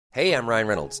Hey, I'm Ryan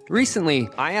Reynolds. Recently,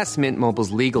 I asked Mint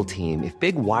Mobile's legal team if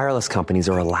big wireless companies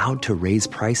are allowed to raise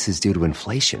prices due to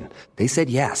inflation. They said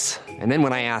yes. And then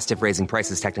when I asked if raising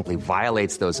prices technically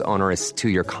violates those onerous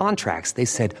two-year contracts, they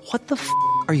said, "What the f***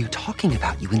 are you talking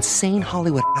about, you insane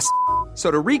Hollywood ass?" So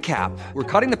to recap, we're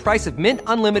cutting the price of Mint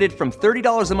Unlimited from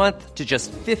 $30 a month to just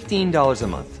 $15 a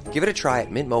month. Give it a try at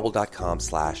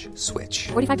mintmobile.com/switch.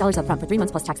 $45 up front for 3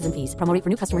 months plus taxes and fees. Promo rate for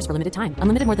new customers for limited time.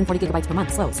 Unlimited more than 40 gigabytes per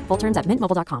month. Slows full terms at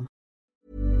mintmobile.com.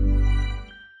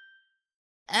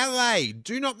 LA,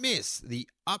 do not miss the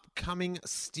upcoming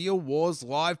Steele Wars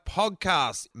Live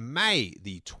podcast, May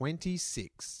the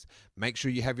 26th. Make sure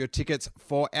you have your tickets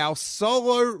for our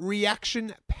solo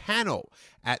reaction panel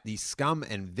at the Scum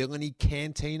and Villainy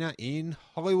Cantina in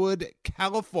Hollywood,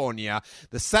 California.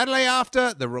 The Saturday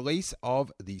after the release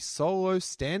of the solo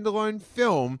standalone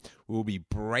film, we'll be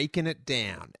breaking it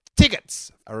down.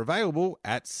 Tickets are available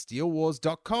at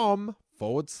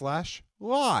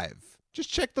steelewars.com/live. Just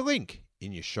check the link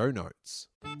in your show notes.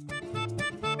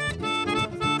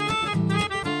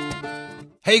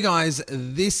 Hey guys,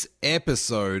 this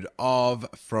episode of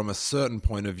From a Certain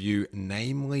Point of View,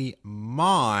 namely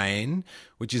mine,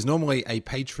 which is normally a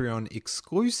Patreon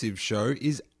exclusive show,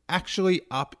 is actually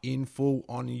up in full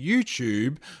on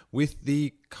YouTube with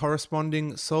the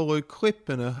corresponding solo clip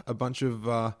and a bunch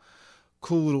of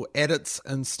cool little edits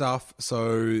and stuff.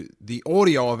 So the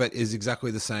audio of it is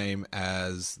exactly the same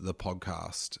as the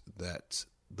podcast,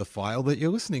 the file that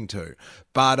you're listening to.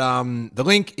 But the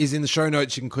link is in the show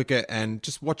notes. You can click it and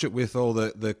just watch it with all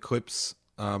the clips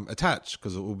attached,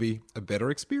 because it will be a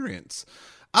better experience.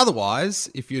 Otherwise,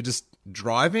 if you're just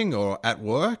driving or at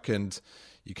work and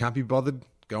you can't be bothered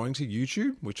going to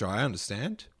YouTube, which I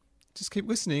understand, just keep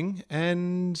listening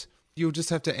and you'll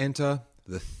just have to enter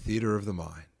the theater of the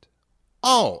mind.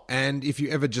 Oh, and if you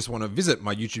ever just want to visit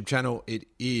my YouTube channel, it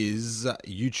is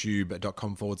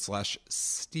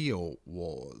youtube.com/Steele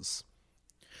Wars.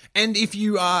 And if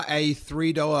you are a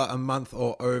 $3 a month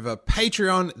or over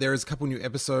Patreon, there is a couple new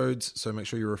episodes, so make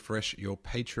sure you refresh your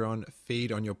Patreon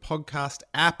feed on your podcast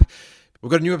app. We've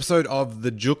got a new episode of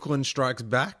The Juklin Strikes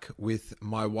Back with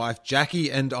my wife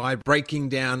Jackie and I breaking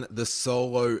down the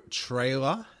solo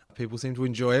trailer. People seem to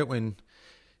enjoy it when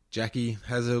Jackie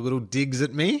has her little digs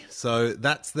at me, so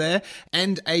that's there.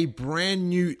 And a brand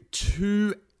new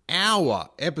 2-hour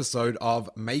episode of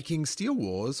Making Steele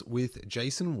Wars with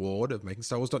Jason Ward of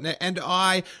MakingStarWars.net and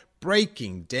I,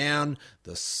 breaking down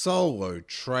the solo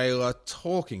trailer,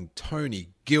 talking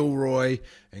Tony Gilroy,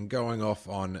 and going off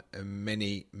on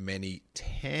many, many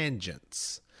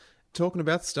tangents, talking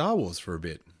about Star Wars for a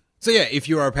bit. So yeah, if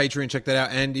you are a Patreon, check that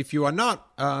out. And if you are not,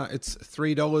 it's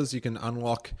 $3. You can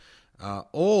unlock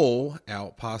all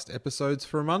our past episodes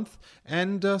for a month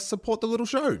and support the little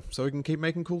show so we can keep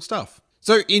making cool stuff.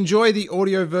 So enjoy the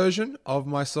audio version of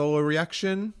my solo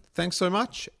reaction. Thanks so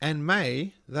much, and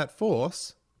may that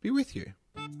force be with you.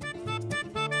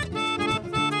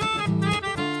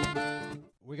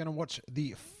 We're going to watch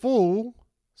the full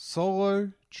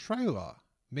solo trailer.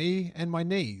 Me and my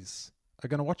knees are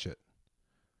going to watch it.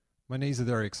 My knees are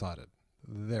very excited.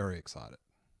 Very excited.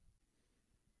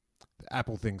 The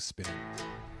Apple thing's spinning.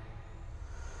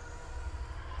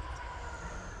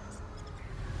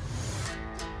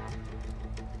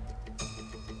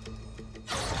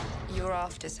 You're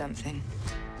after something.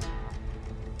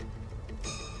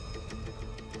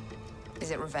 Is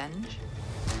it revenge?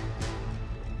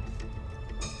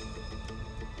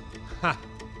 Ha!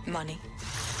 Money?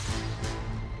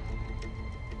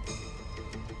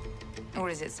 Or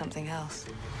is it something else?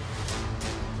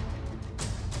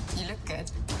 You look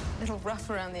good. A little rough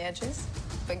around the edges,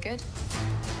 but good.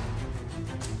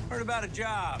 Heard about a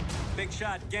job. Big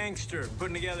shot gangster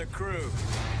putting together crew.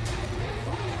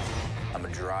 I'm a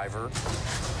driver,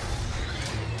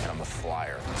 and I'm a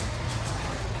flyer.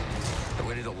 I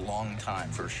waited a long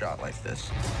time for a shot like this.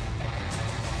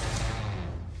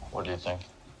 What do you think?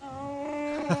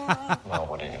 Well,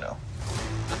 what do you know?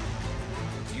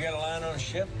 You got a line on a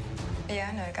ship? Yeah,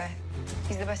 I know a guy.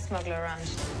 He's the best smuggler around.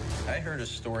 I heard a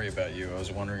story about you. I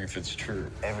was wondering if it's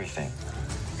true. Everything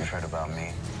you've heard about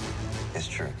me is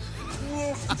true.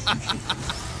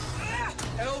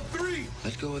 L3!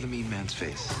 Let go of the mean man's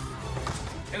face.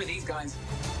 Who are these guys?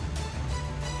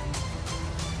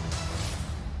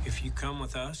 If you come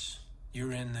with us,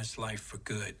 you're in this life for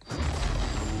good.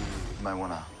 You might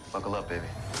want to buckle up, baby.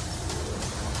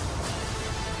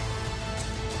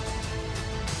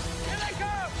 Here they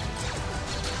come!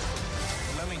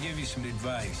 Let me give you some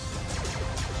advice.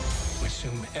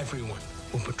 Assume everyone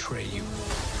will betray you,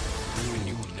 and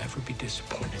you will never be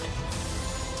disappointed.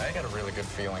 I got a really good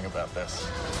feeling about this.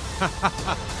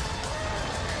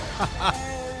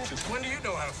 Since when do you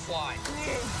know how to fly?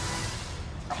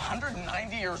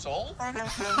 190 years old?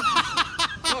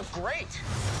 You look great.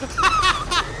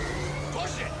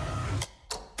 Push it!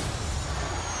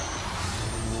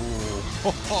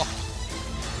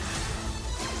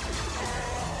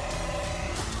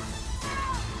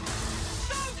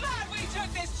 So glad we took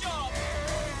this job!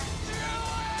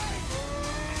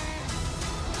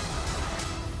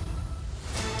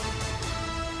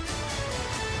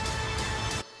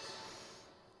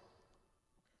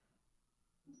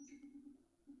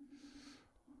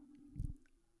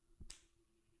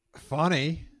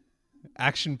 Funny,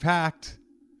 action-packed.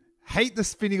 Hate the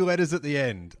spinny letters at the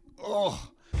end. Oh,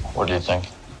 What do you think?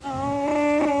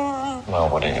 Well,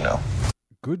 what do you know?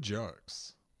 good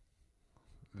jokes.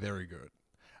 Very good.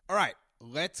 All right,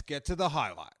 let's get to the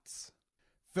highlights.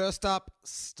 First up,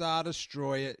 Star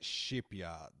Destroyer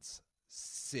shipyards.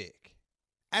 Sick.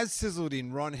 As sizzled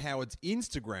in Ron Howard's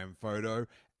Instagram photo,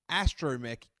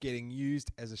 Astromech getting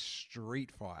used as a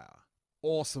street fire.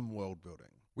 Awesome world building.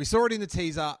 We saw it in the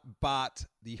teaser, but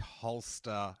the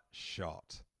holster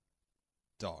shot.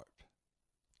 Dope.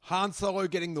 Han Solo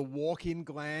getting the walk-in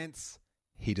glance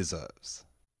he deserves.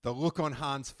 The look on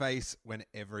Han's face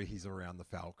whenever he's around the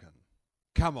Falcon.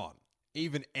 Come on,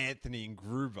 even Anthony and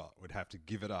Gruber would have to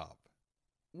give it up.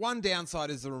 One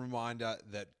downside is the reminder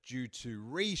that due to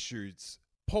reshoots,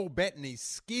 Paul Bettany's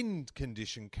skin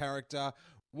condition character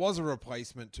was a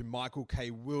replacement to Michael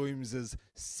K. Williams'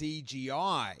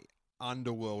 CGI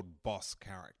underworld boss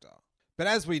character. But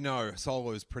as we know,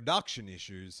 Solo's production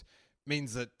issues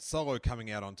means that Solo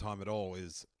coming out on time at all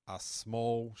is a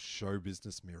small show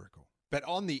business miracle. But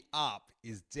on the up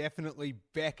is definitely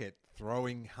Beckett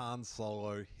throwing Han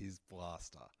Solo his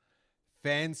blaster.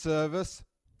 Fan service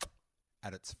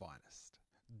at its finest.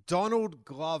 Donald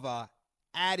Glover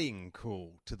adding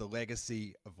cool to the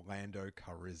legacy of Lando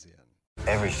Calrissian.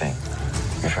 Everything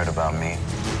you've heard about me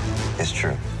is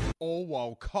true. All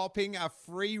while copping a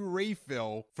free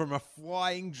refill from a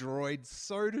flying droid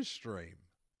soda stream.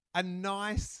 A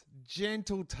nice,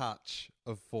 gentle touch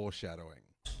of foreshadowing.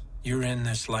 You're in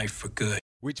this life for good.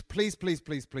 Which please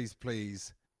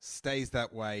stays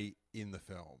that way in the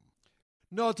film.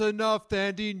 Not enough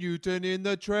Thandie Newton in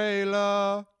the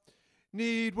trailer.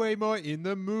 Need way more in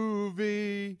the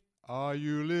movie. Are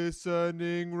you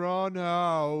listening, Ron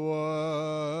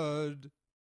Howard?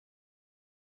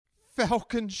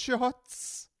 Falcon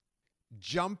shots.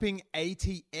 Jumping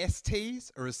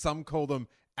ATSTs, or as some call them,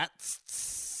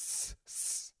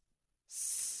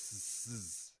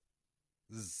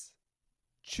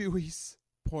 Chewie's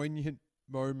poignant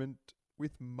moment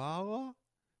with Marla?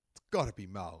 It's gotta be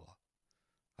Marla.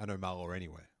 I know Marla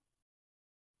anyway.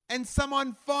 And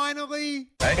someone finally...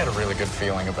 I got a really good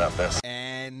feeling about this.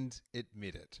 And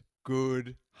admit it.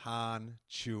 Good Han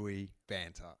Chewie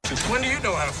banter. Since when do you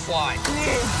know how to fly?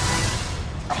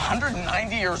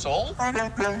 190 years old?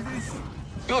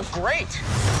 You look great.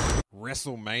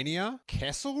 WrestleMania?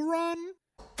 Kessel Run?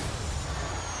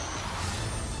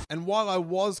 And while I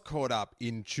was caught up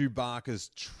in Chewbacca's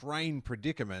train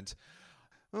predicament,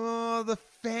 the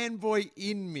fanboy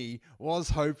in me was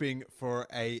hoping for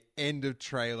a end of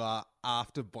trailer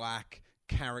after Black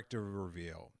character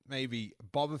reveal. Maybe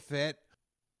Boba Fett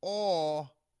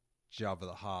or Jabba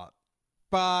the Hutt.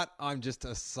 But I'm just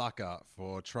a sucker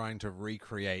for trying to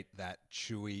recreate that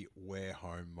Chewie wear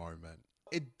home moment.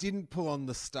 It didn't pull on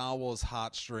the Star Wars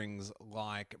heartstrings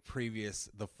like previous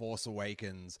The Force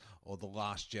Awakens or The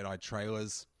Last Jedi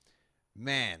trailers.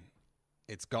 Man,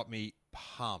 it's got me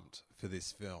pumped for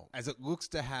this film, as it looks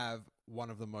to have one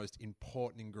of the most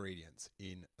important ingredients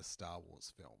in a Star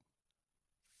Wars film.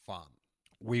 Fun.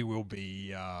 We will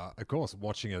be, of course,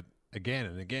 watching it again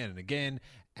and again and again,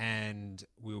 and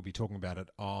we'll be talking about it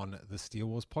on the Steele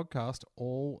Wars podcast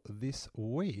all this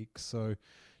week. So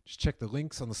just check the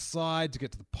links on the side to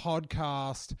get to the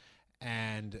podcast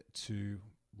and to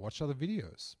watch other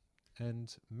videos.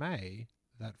 And may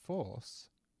that force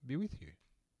be with you.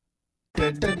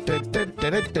 That's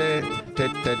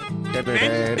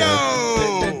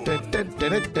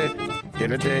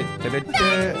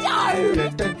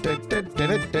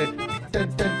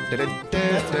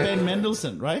Ben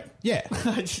Mendelsohn, right? Yeah.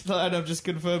 I'm just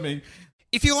confirming.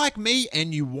 If you're like me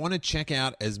and you want to check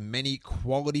out as many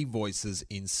quality voices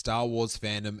in Star Wars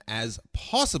fandom as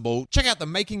possible, check out the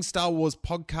Making Star Wars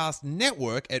podcast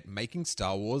network at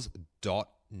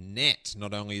makingstarwars.net.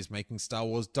 Not only is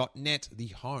makingstarwars.net the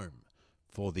home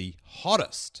for the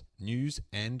hottest news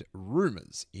and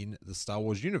rumors in the Star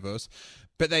Wars universe,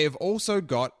 but they have also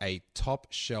got a top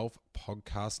shelf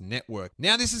podcast network.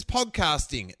 Now this is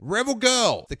podcasting. Rebel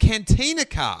Girl, the Cantina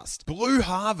Cast, Blue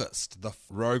Harvest, the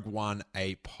Rogue One,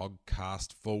 a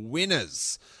podcast for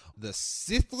winners, the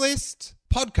Sith List,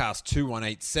 Podcast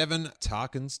 2187,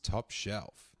 Tarkin's Top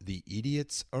Shelf, The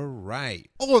Idiot's Array,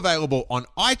 all available on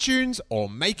iTunes or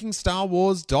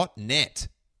makingstarwars.net.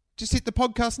 Just hit the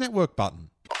podcast network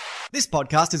button. This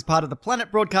podcast is part of the Planet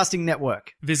Broadcasting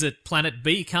Network. Visit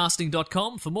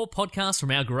planetbcasting.com for more podcasts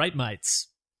from our great mates.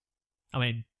 I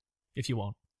mean, if you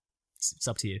want. It's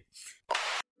up to you.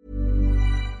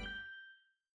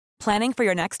 Planning for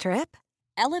your next trip?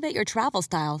 Elevate your travel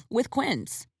style with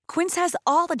Quince. Quince has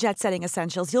all the jet-setting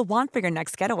essentials you'll want for your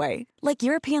next getaway, like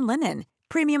European linen,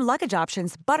 premium luggage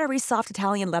options, buttery soft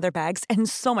Italian leather bags, and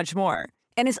so much more.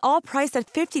 And is all priced at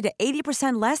 50 to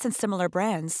 80% less than similar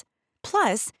brands.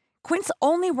 Plus, Quince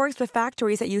only works with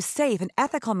factories that use safe and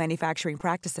ethical manufacturing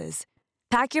practices.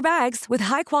 Pack your bags with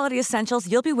high-quality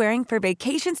essentials you'll be wearing for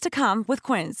vacations to come with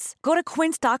Quince. Go to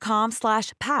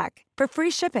quince.com/pack for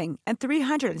free shipping and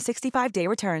 365-day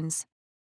returns.